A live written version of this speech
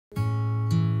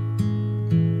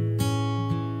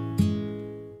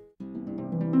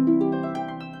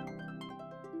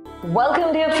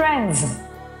Welcome, dear friends.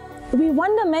 We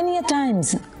wonder many a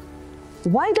times,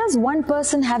 why does one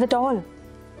person have it all,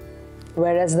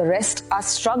 whereas the rest are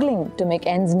struggling to make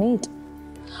ends meet?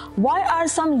 Why are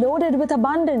some loaded with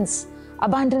abundance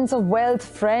of wealth,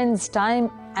 friends, time,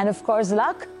 and of course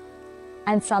luck,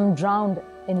 and some drowned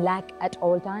in lack at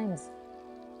all times?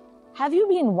 Have you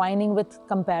been whining with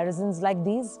comparisons like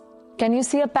these? Can you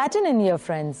see a pattern in your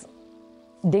friends?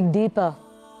 Dig deeper.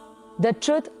 The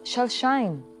truth shall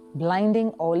shine,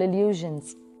 blinding all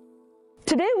illusions.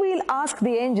 Today we'll ask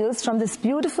the angels from this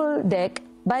beautiful deck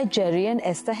by Jerry and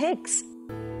Esther Hicks.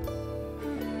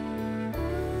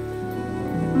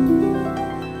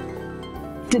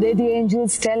 Today the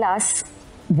angels tell us,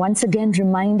 once again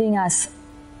reminding us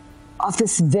of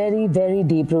this very, very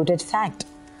deep-rooted fact.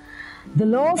 The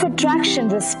law of attraction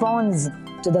responds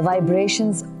to the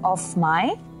vibrations of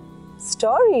my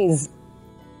stories.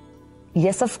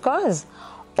 Yes, of course.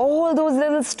 All those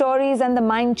little stories and the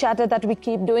mind chatter that we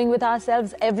keep doing with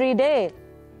ourselves every day.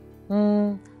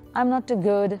 I'm not too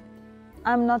good.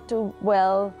 I'm not too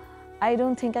well. I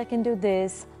don't think I can do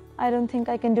this. I don't think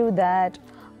I can do that.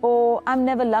 Oh, I'm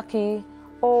never lucky.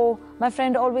 Oh, my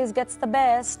friend always gets the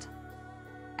best.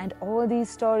 And all these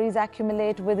stories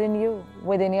accumulate within you,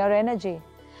 within your energy.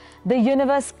 The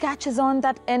universe catches on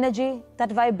that energy,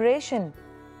 that vibration.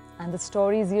 And the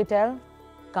stories you tell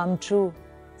come true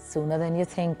sooner than you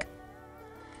think.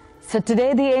 So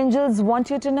today the angels want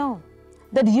you to know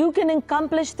that you can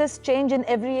accomplish this change in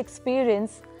every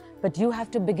experience, but you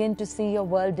have to begin to see your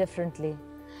world differently.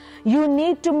 You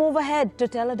need to move ahead to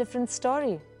tell a different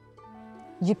story.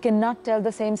 You cannot tell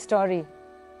the same story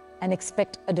and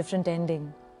expect a different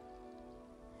ending.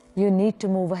 You need to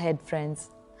move ahead, friends.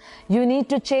 You need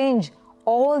to change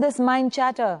all this mind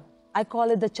chatter. I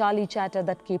call it the Charlie chatter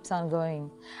that keeps on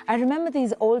going. I remember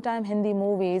these old-time Hindi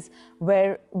movies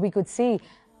where we could see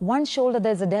one shoulder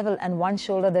there's a devil and one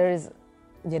shoulder there is,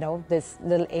 this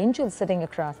little angel sitting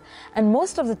across. And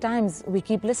most of the times we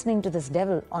keep listening to this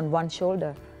devil on one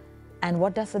shoulder. And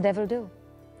what does the devil do?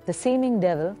 The seeming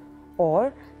devil,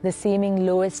 or the seeming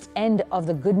lowest end of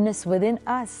the goodness within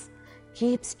us,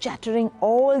 keeps chattering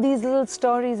all these little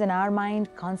stories in our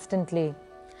mind constantly.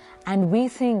 And we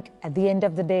think at the end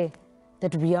of the day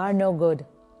that we are no good,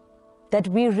 that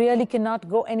we really cannot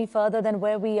go any further than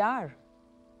where we are.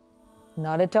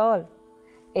 Not at all.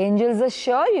 Angels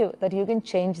assure you that you can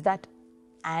change that,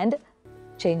 and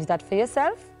change that for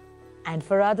yourself and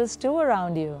for others too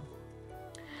around you.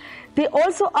 They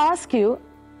also ask you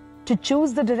to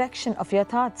choose the direction of your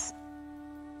thoughts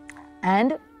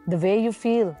and the way you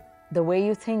feel, the way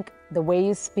you think, the way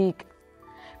you speak.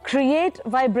 Create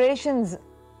vibrations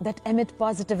that emit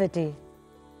positivity.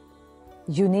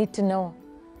 You need to know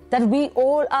that we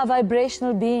all are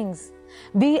vibrational beings.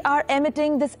 We are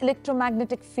emitting this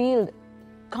electromagnetic field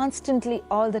constantly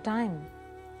all the time.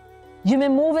 You may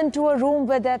move into a room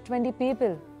where there are 20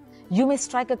 people. You may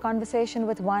strike a conversation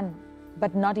with one,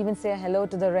 but not even say hello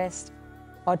to the rest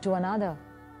or to another.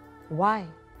 Why?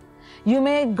 You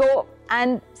may go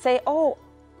and say, oh,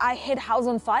 I hit house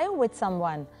on fire with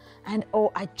someone, and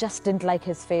oh, I just didn't like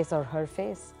his face or her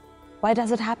face. Why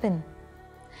does it happen?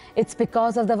 It's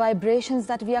because of the vibrations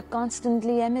that we are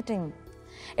constantly emitting.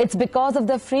 It's because of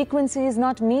the frequencies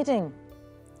not meeting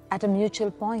at a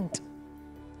mutual point.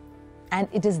 And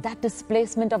it is that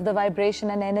displacement of the vibration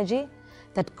and energy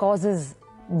that causes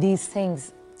these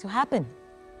things to happen.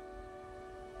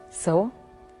 So,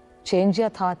 change your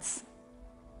thoughts,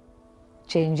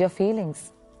 change your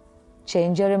feelings,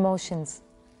 change your emotions,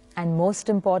 and most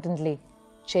importantly,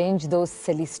 change those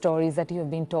silly stories that you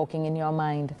have been talking in your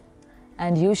mind.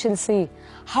 And you shall see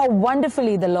how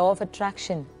wonderfully the law of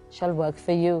attraction shall work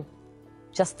for you,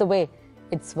 just the way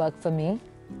it's worked for me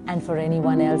and for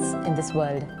anyone else in this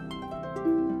world.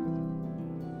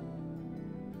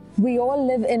 We all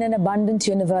live in an abundant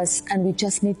universe, and we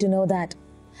just need to know that.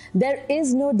 There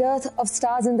is no dearth of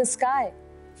stars in the sky,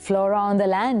 flora on the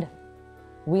land.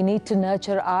 We need to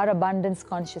nurture our abundance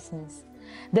consciousness.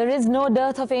 There is no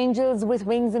dearth of angels with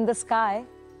wings in the sky,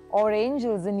 or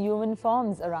angels in human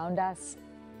forms around us.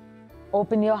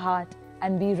 Open your heart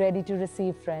and be ready to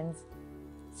receive, friends.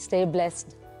 Stay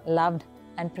blessed, loved,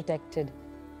 and protected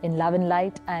in love and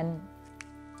light, and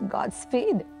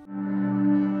Godspeed.